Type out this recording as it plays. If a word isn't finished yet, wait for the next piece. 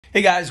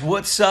Hey guys,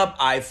 what's up?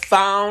 I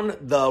found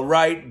the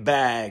right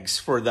bags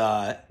for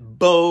the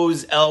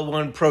Bose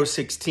L1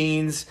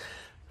 Pro16s.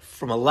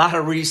 From a lot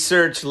of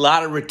research, a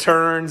lot of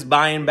returns,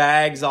 buying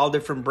bags, all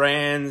different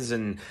brands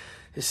and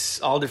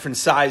all different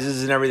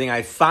sizes and everything.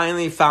 I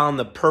finally found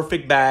the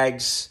perfect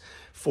bags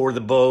for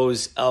the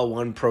Bose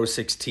L1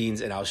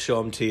 Pro16s, and I'll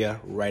show them to you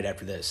right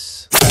after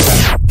this.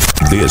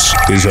 This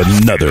is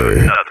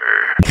another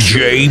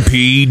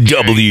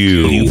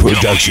JPW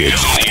production.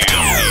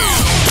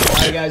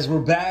 All right, guys, we're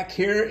back.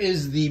 Here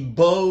is the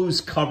Bose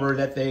cover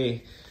that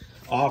they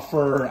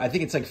offer. I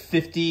think it's like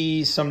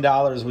 $50 some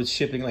with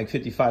shipping, like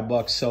 55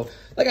 bucks. So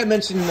like I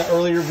mentioned in the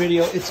earlier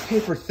video, it's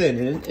paper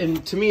thin.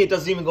 And to me, it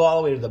doesn't even go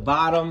all the way to the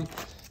bottom.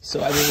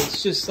 So I mean,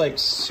 it's just like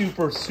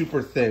super,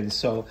 super thin.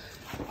 So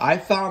I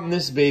found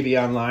this baby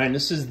online.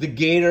 This is the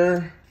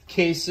Gator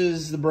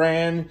Cases, the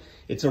brand.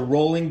 It's a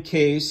rolling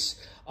case.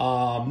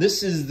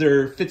 This is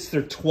fits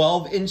their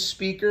 12-inch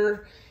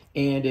speaker.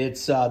 And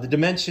it's the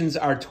dimensions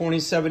are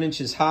 27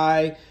 inches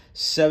high,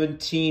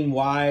 17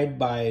 wide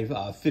by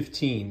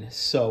 15,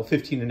 so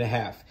 15 and a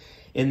half.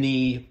 And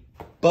the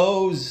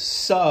Bose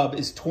sub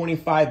is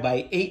 25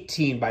 by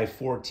 18 by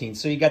 14.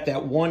 So you got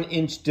that 1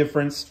 inch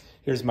difference.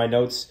 Here's my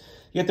notes.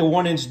 You get the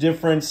 1 inch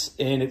difference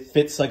and it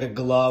fits like a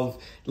glove.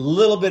 A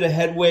little bit of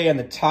headway on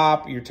the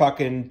top. You're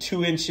talking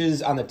 2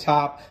 inches on the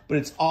top, but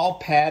it's all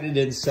padded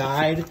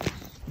inside.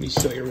 Let me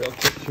show you real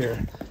quick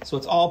here. So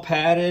it's all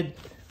padded.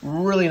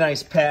 Really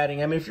nice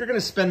padding. I mean, if you're going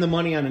to spend the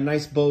money on a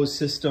nice Bose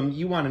system,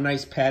 you want a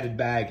nice padded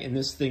bag, and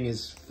this thing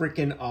is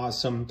freaking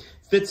awesome.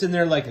 Fits in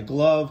there like a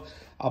glove.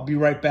 I'll be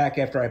right back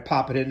after I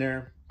pop it in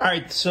there. All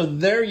right, so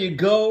there you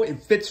go.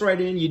 It fits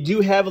right in. You do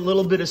have a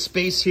little bit of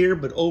space here,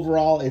 but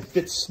overall it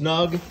fits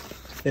snug.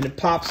 Then it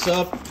pops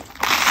up.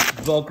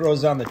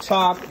 Velcro's on the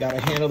top. Got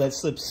a handle that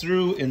slips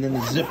through, and then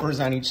the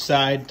zippers on each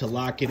side to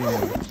lock it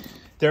in.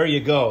 There you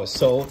go.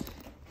 So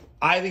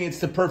I think it's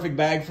the perfect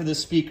bag for this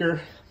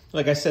speaker.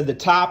 Like I said,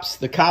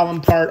 the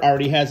column part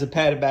already has a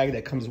padded bag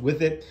that comes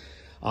with it.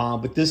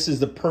 But this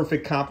is the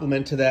perfect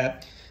complement to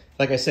that.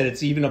 Like I said,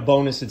 it's even a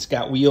bonus. It's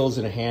got wheels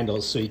and a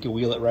handle, so you can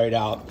wheel it right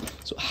out.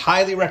 So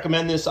highly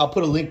recommend this. I'll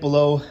put a link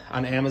below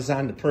on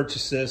Amazon to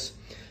purchase this.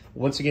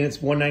 Once again, it's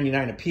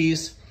 $1.99 a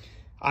piece.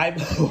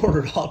 I've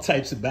ordered all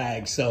types of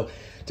bags. So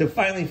to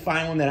finally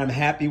find one that I'm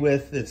happy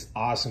with, it's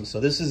awesome.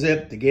 So this is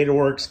it. The Gator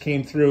Works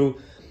came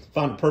through.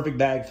 Found a perfect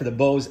bag for the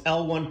Bose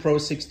L1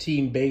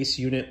 Pro16 base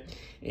unit.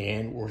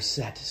 And we're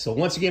set. So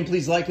once again,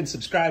 please like and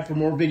subscribe for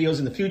more videos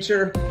in the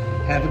future.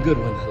 Have a good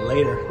one.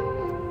 Later.